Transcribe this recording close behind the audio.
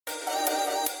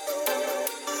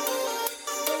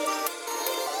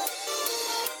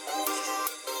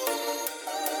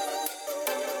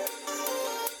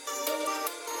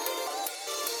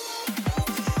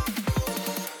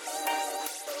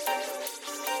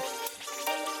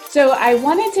So I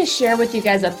wanted to share with you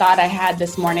guys a thought I had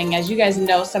this morning. As you guys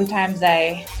know, sometimes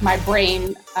my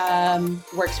brain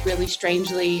works really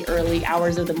strangely early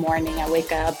hours of the morning. I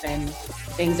wake up and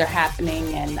things are happening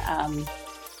and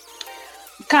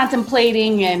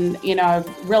contemplating and,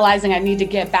 realizing I need to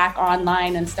get back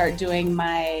online and start doing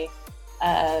my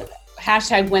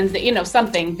hashtag Wednesday,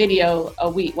 something video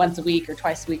once a week or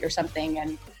twice a week or something.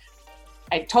 And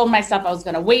I told myself I was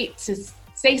going to wait to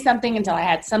say something until I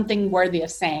had something worthy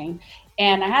of saying.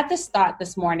 And I had this thought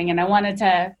this morning, and I wanted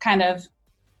to kind of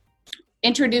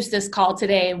introduce this call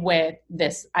today with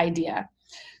this idea.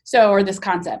 Or this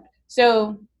concept.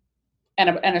 And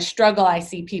a struggle I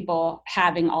see people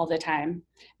having all the time.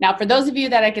 Now, for those of you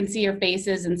that I can see your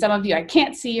faces, and some of you I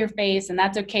can't see your face, and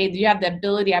that's okay. You have the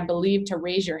ability, I believe, to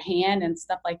raise your hand and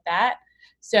stuff like that.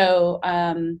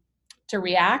 To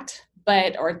react,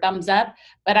 or thumbs up.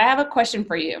 But I have a question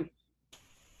for you.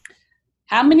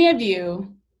 How many of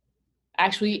you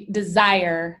actually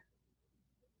desire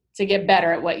to get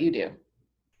better at what you do?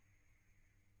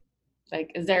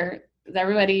 Is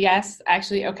everybody yes?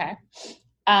 Actually, okay.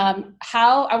 I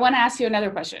want to ask you another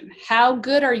question. How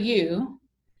good are you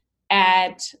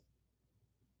at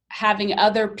having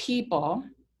other people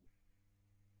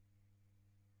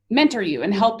mentor you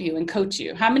and help you and coach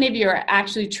you? How many of you are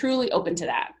actually truly open to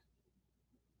that?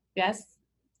 Yes?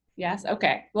 Yes?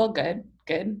 Okay. Well, good.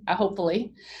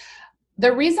 Hopefully.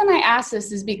 The reason I ask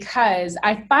this is because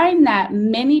I find that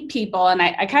many people, and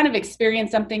I kind of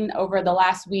experienced something over the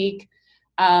last week,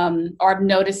 or I've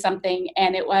noticed something,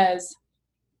 and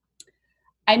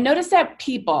I noticed that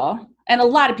people, and a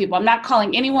lot of people, I'm not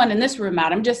calling anyone in this room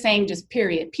out, I'm just saying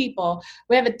period, people,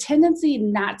 we have a tendency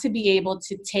not to be able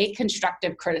to take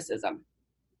constructive criticism.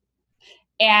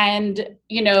 And,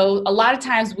 a lot of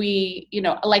times we,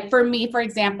 for me, for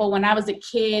example, when I was a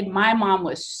kid, my mom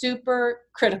was super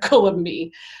critical of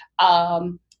me.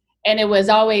 And it was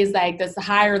always this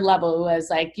higher level. It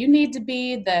was you need to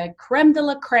be the creme de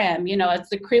la creme, it's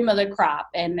the cream of the crop.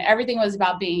 And everything was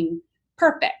about being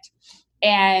perfect.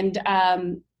 And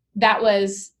that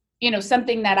was,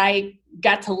 something that I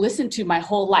got to listen to my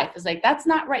whole life. It's that's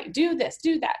not right. Do this,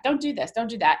 do that. Don't do this, don't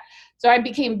do that. So I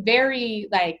became very,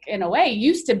 in a way,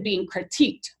 used to being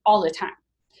critiqued all the time.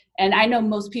 And I know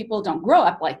most people don't grow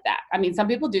up like that. I mean, some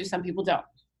people do, some people don't.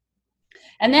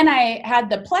 And then I had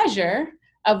the pleasure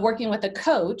of working with a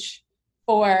coach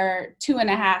for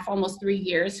 2.5, almost 3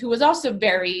 years, who was also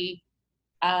very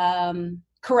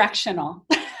correctional.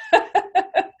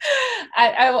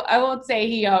 I won't say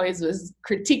he always was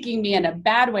critiquing me in a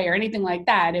bad way or anything like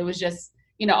that. It was just,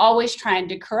 always trying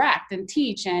to correct and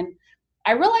teach. And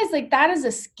I realized that is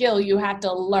a skill you have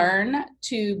to learn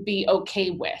to be okay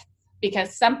with,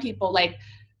 because some people,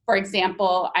 for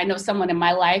example, I know someone in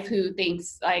my life who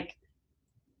thinks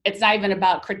it's not even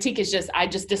about critique. It's just, I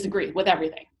just disagree with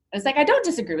everything. It's I don't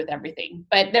disagree with everything,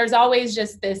 but there's always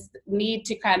just this need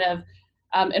to kind of,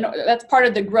 and that's part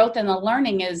of the growth and the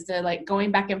learning is the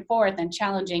going back and forth and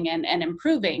challenging and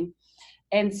improving.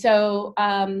 And so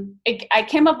I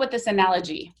came up with this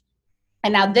analogy.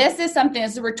 And now this is something,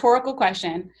 it's a rhetorical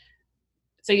question.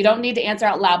 So you don't need to answer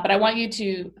out loud, but I want you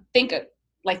to think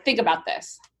about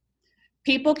this.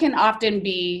 People can often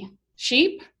be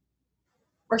sheep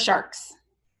or sharks.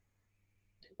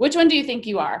 Which one do you think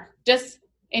you are? Just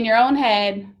in your own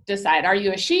head, decide, are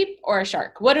you a sheep or a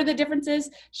shark? What are the differences?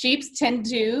 Sheeps tend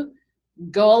to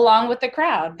go along with the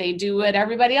crowd. They do what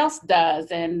everybody else does,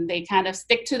 and they kind of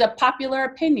stick to the popular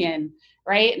opinion,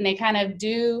 right? And they kind of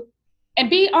do, and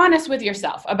be honest with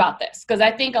yourself about this, because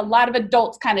I think a lot of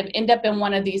adults kind of end up in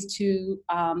one of these two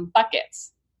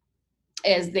buckets,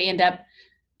 is they end up,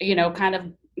 kind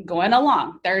of going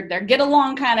along. They're get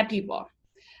along kind of people.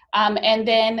 And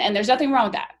there's nothing wrong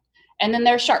with that. And then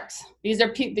there's sharks. These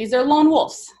are lone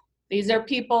wolves. These are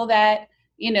people that,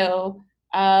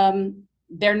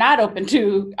 they're not open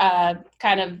to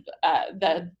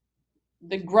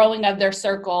the growing of their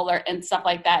circle and stuff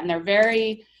like that. And they're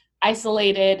very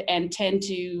isolated and tend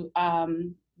to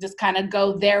just kind of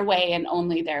go their way and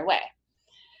only their way.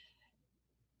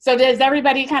 So does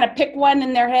everybody kind of pick one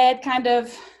in their head, kind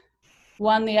of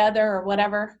one, the other, or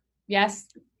whatever? Yes?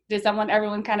 Did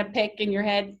everyone kind of pick in your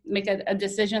head, make a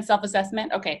decision,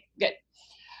 self-assessment? Okay, good.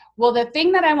 Well, the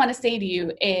thing that I want to say to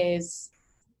you is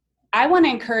I want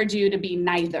to encourage you to be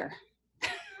neither.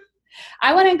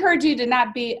 I want to encourage you to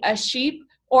not be a sheep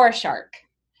or a shark.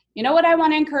 You know what I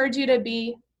want to encourage you to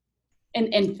be? An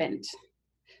infant.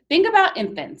 Think about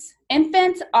infants.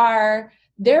 Infants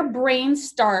their brains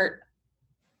start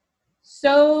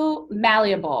so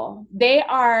malleable. They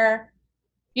are,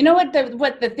 you know what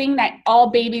the thing that all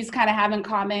babies kind of have in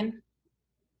common?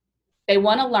 they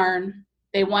want to learn,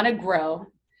 they want to grow,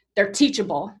 they're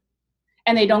teachable,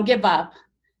 and they don't give up.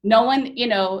 No one,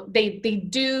 they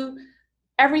do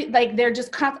they're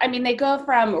just, they go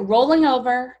from rolling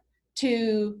over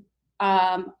to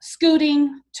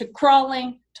scooting, to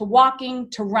crawling, to walking,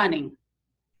 to running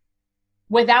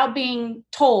without being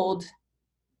told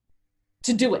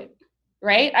to do it.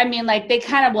 Right? They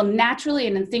kind of will naturally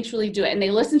and instinctually do it. And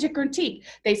they listen to critique.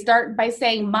 They start by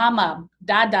saying mama,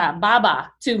 dada,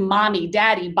 baba to mommy,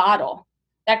 daddy, bottle.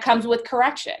 That comes with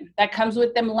correction. That comes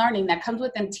with them learning. That comes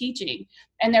with them teaching.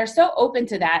 And they're so open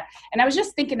to that. And I was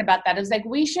just thinking about that. It was like,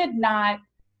 we should not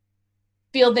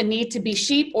feel the need to be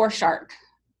sheep or shark.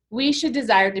 We should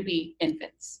desire to be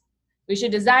infants. We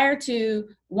should desire to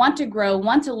want to grow,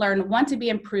 want to learn, want to be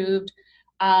improved.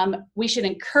 We should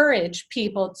encourage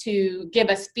people to give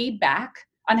us feedback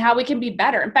on how we can be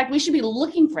better. In fact, we should be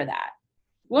looking for that.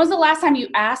 When was the last time you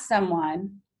asked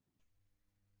someone,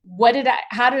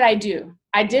 how did I do?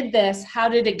 I did this. How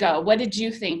did it go? What did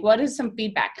you think? What is some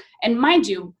feedback? And mind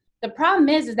you, the problem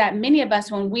is that many of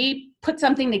us, when we put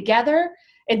something together,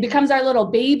 it becomes our little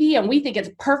baby and we think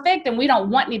it's perfect and we don't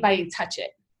want anybody to touch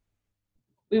it.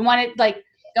 We want it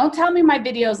don't tell me my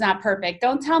video is not perfect.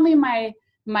 Don't tell me my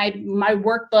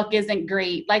workbook isn't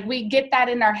great. We get that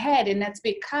in our head, and that's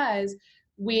because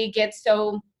we get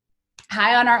so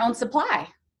high on our own supply,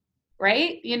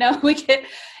 right?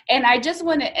 And I just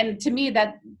want to, and to me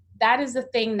that is the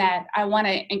thing that I want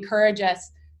to encourage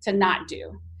us to not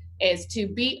do, is to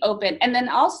be open. And then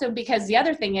also, because the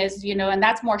other thing is, and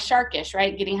that's more sharkish,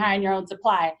 right? Getting high on your own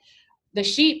supply. The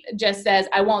sheep just says,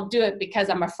 I won't do it because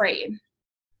I'm afraid.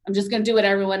 I'm just going to do what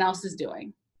everyone else is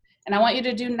doing. And I want you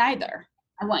to do neither.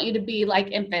 I want you to be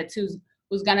like infants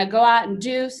who's going to go out and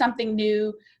do something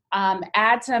new,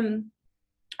 add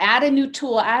a new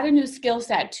tool, add a new skill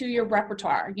set to your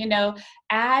repertoire,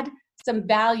 add some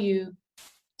value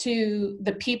to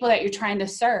the people that you're trying to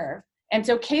serve. And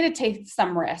it's okay to take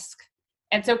some risk.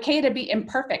 And it's okay to be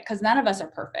imperfect, because none of us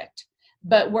are perfect.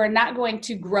 But we're not going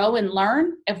to grow and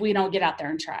learn if we don't get out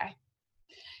there and try.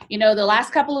 The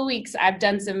last couple of weeks, I've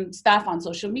done some stuff on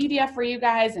social media for you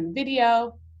guys and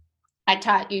video. I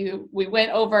taught you, we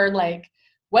went over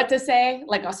what to say,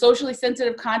 a socially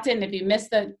sensitive content. If you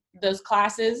missed those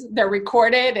classes, they're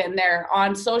recorded and they're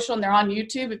on social and they're on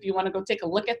YouTube if you want to go take a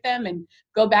look at them and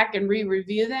go back and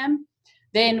re-review them.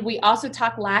 Then we also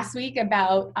talked last week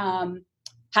about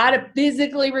how to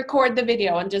physically record the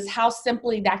video and just how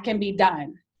simply that can be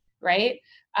done, right?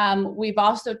 We've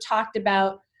also talked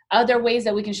about other ways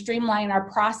that we can streamline our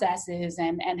processes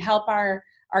and help our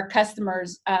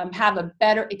customers have a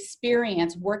better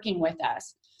experience working with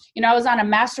us. I was on a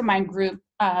mastermind group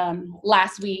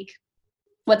last week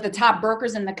with the top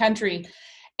brokers in the country.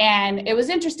 And it was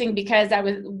interesting because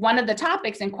one of the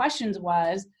topics and questions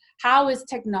was, how is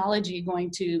technology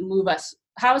going to move us?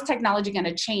 How is technology going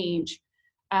to change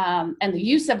and the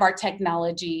use of our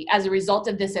technology as a result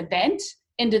of this event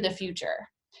into the future?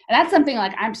 And that's something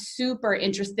I'm super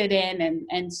interested in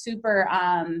and super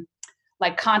I'm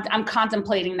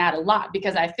contemplating that a lot,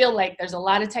 because I feel like there's a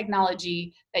lot of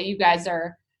technology that you guys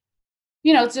are,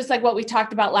 it's just like what we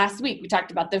talked about last week. We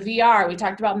talked about the VR, we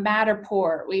talked about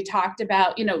Matterport, we talked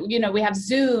about, we have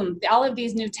Zoom, all of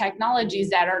these new technologies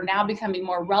that are now becoming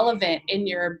more relevant in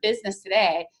your business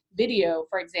today. Video,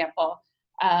 for example,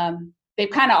 they've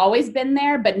kind of always been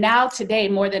there, but now today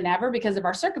more than ever, because of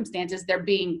our circumstances, they're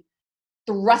being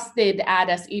thrusted at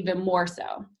us even more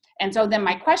so. And so then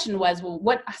my question was, well,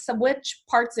 which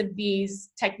parts of these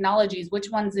technologies, which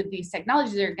ones of these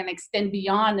technologies are going to extend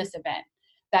beyond this event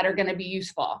that are going to be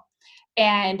useful?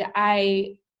 And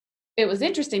it was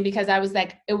interesting because I was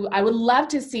like, I would love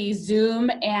to see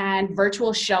Zoom and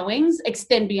virtual showings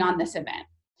extend beyond this event.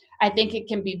 I think it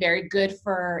can be very good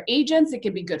for agents. It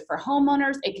can be good for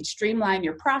homeowners. It can streamline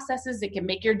your processes. It can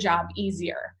make your job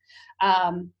easier.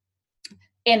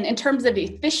 In terms of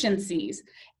efficiencies,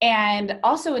 and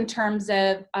also in terms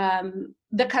of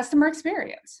the customer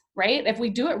experience, right? If we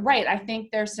do it right, I think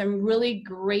there's some really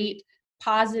great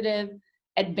positive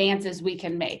advances we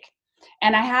can make.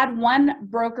 And I had one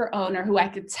broker owner who I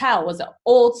could tell was an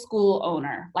old school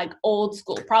owner, old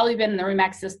school, probably been in the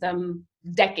RE/MAX system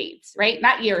decades, right?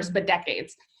 Not years, but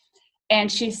decades.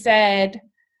 And she said,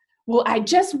 well, I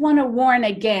just want to warn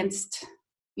against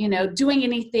doing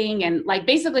anything. And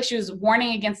basically she was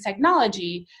warning against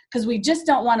technology because we just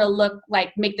don't want to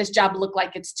make this job look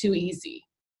like it's too easy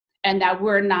and that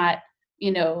we're not,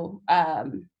 we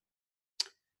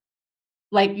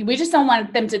just don't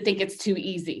want them to think it's too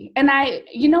easy. And I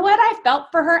felt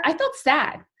for her, I felt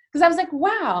sad because I was like,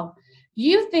 wow,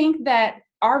 you think that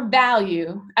our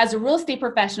value as a real estate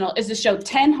professional is to show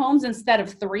 10 homes instead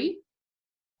of 3,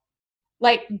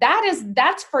 like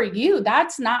that's for you.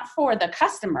 That's not for the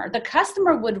customer. The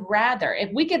customer would rather,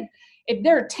 if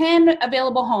there are 10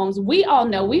 available homes, we all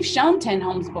know we've shown 10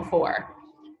 homes before.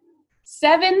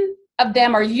 7 of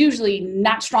them are usually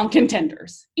not strong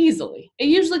contenders easily. It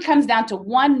usually comes down to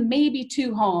 1, maybe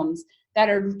 2 homes that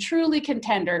are truly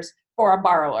contenders for a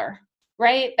borrower,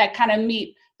 right? That kind of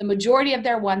meet the majority of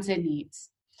their wants and needs.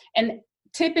 And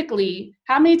typically,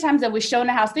 how many times have we shown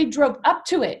a house, they drove up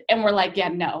to it and we're like, yeah,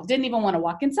 no, didn't even want to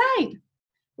walk inside,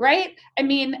 right? I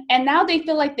mean, and now they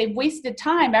feel like they've wasted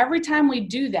time every time we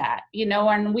do that,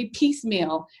 and we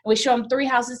piecemeal. And we show them 3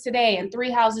 houses today and 3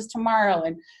 houses tomorrow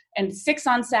and 6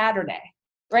 on Saturday,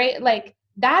 right? Like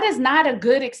that is not a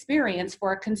good experience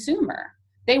for a consumer.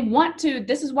 They want to,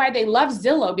 this is why they love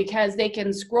Zillow, because they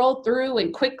can scroll through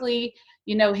and quickly,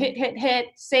 hit,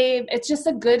 save. It's just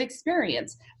a good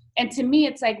experience. And to me,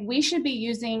 it's like we should be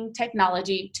using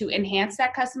technology to enhance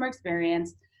that customer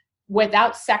experience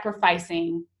without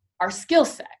sacrificing our skill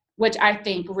set, which I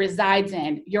think resides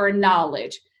in your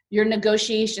knowledge, your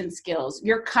negotiation skills,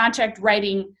 your contract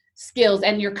writing skills,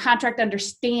 and your contract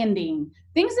understanding,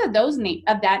 things of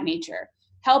that nature,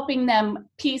 helping them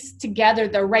piece together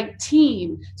the right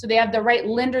team so they have the right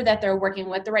lender that they're working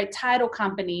with, the right title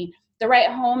company, the right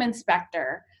home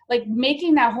inspector, like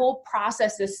making that whole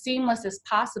process as seamless as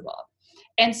possible.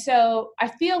 And so I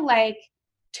feel like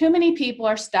too many people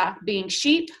are stuck being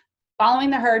sheep, following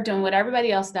the herd, doing what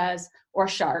everybody else does, or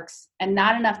sharks, and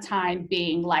not enough time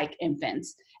being like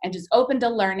infants and just open to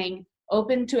learning,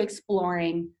 open to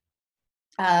exploring,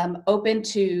 open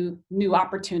to new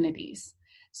opportunities.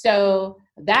 So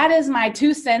that is my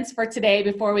 2 cents for today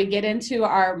before we get into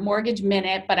our mortgage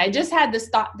minute. But I just had this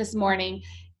thought this morning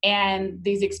and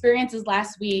these experiences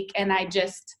last week, and I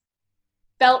just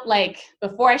felt like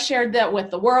before I shared that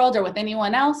with the world or with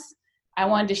anyone else, I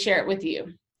wanted to share it with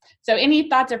you. So any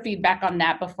thoughts or feedback on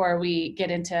that before we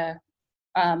get into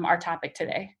our topic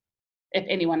today, if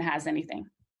anyone has anything?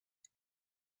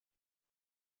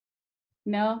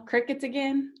 No? Crickets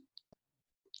again?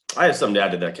 I have something to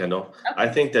add to that, Kendall. Okay. I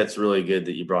think that's really good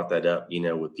that you brought that up,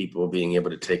 with people being able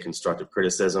to take constructive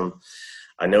criticism.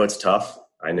 I know it's tough.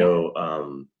 I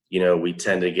know, we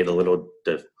tend to get a little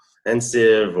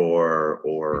defensive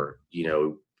or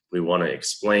we want to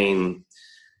explain,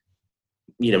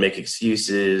 make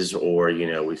excuses, or,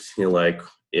 we feel like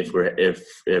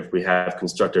if we have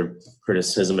constructive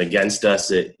criticism against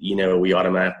us, we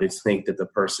automatically think that the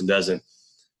person doesn't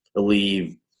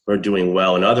believe we're doing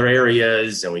well in other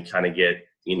areas, and we kind of get,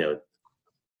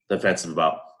 defensive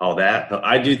about all that. But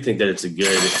I do think that it's a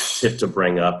good tip to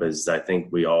bring up, is I think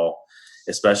we all,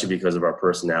 especially because of our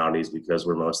personalities, because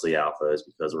we're mostly alphas,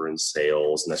 because we're in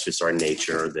sales, and that's just our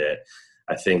nature, that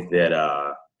I think that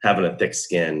having a thick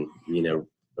skin, it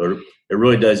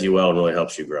really does you well and really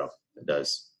helps you grow. It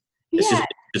does. Yeah. It's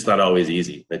just not always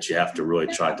easy, that you have to really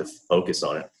try to focus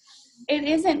on it. It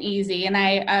isn't easy, and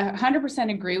I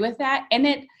 100% agree with that. And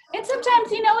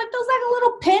sometimes, it feels like a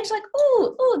little pinch, like,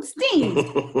 ooh, it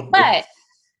stings. But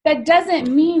that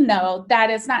doesn't mean, though,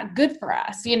 that it's not good for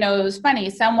us. It was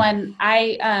funny.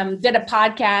 I did a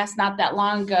podcast not that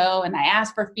long ago, and I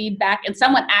asked for feedback, and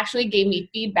someone actually gave me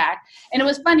feedback. And it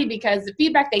was funny because the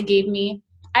feedback they gave me,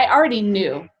 I already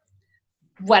knew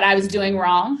what I was doing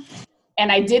wrong,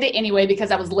 and I did it anyway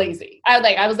because I was lazy.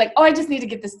 I was like, oh, I just need to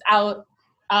get this out.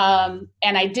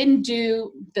 And I didn't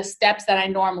do the steps that I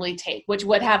normally take, which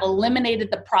would have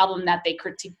eliminated the problem that they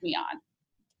critiqued me on.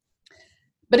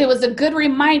 But it was a good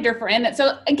reminder for it.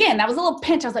 So again, that was a little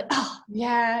pinch. I was like, oh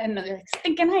yeah. And they're like,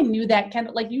 thinking I knew that,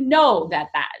 Kendall, like,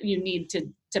 that you need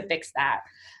to fix that.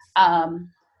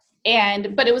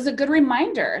 But it was a good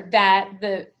reminder that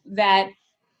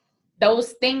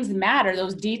those things matter,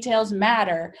 those details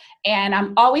matter. And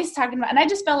I'm always talking about, and I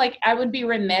just felt like I would be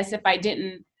remiss if I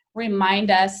didn't remind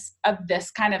us of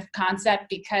this kind of concept,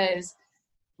 because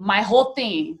my whole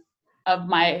theme of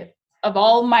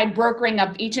all my brokering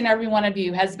of each and every one of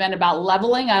you has been about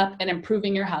leveling up and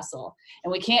improving your hustle.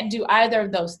 And we can't do either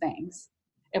of those things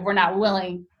if we're not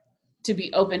willing to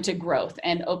be open to growth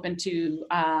and open to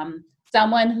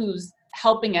someone who's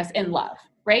helping us in love,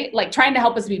 right? Like trying to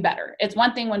help us be better. It's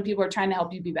one thing when people are trying to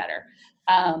help you be better.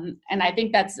 And I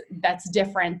think that's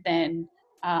different than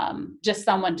just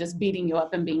someone just beating you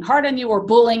up and being hard on you or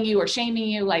bullying you or shaming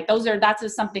you. Like that's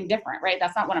just something different, right?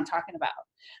 That's not what I'm talking about.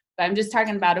 But I'm just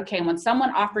talking about, okay, when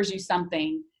someone offers you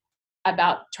something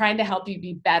about trying to help you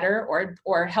be better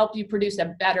or help you produce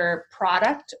a better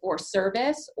product or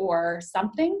service or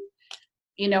something,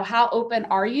 How open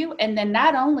are you? And then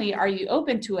not only are you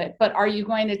open to it, but are you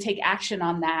going to take action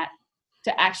on that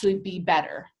to actually be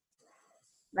better?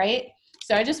 Right?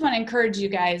 So I just want to encourage you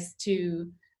guys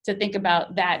to think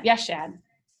about that. Yes, Shad?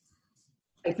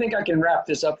 I think I can wrap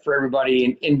this up for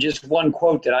everybody in just one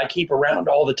quote that I keep around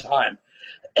all the time.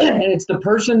 And it's the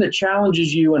person that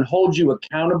challenges you and holds you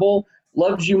accountable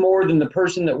loves you more than the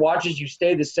person that watches you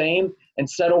stay the same and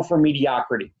settle for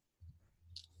mediocrity.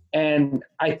 And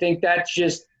I think that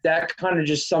kind of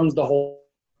just sums the whole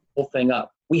thing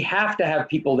up. We have to have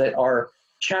people that are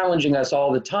challenging us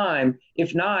all the time.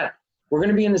 If not, we're going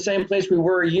to be in the same place we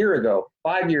were a year ago,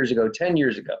 5 years ago, 10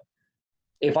 years ago.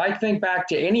 If I think back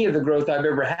to any of the growth I've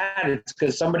ever had, it's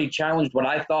because somebody challenged what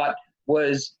I thought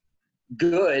was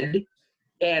good,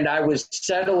 and I was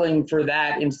settling for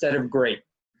that instead of great.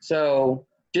 So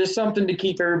just something to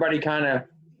keep everybody kind of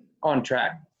on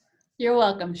track. You're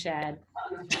welcome, Shad.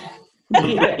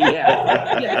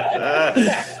 Yeah.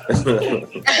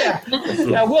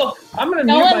 Well, I'm going to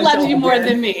No one loves you more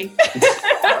than me.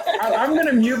 I'm going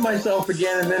to mute myself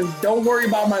again, and then don't worry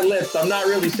about my lips. I'm not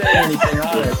really saying anything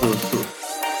on it.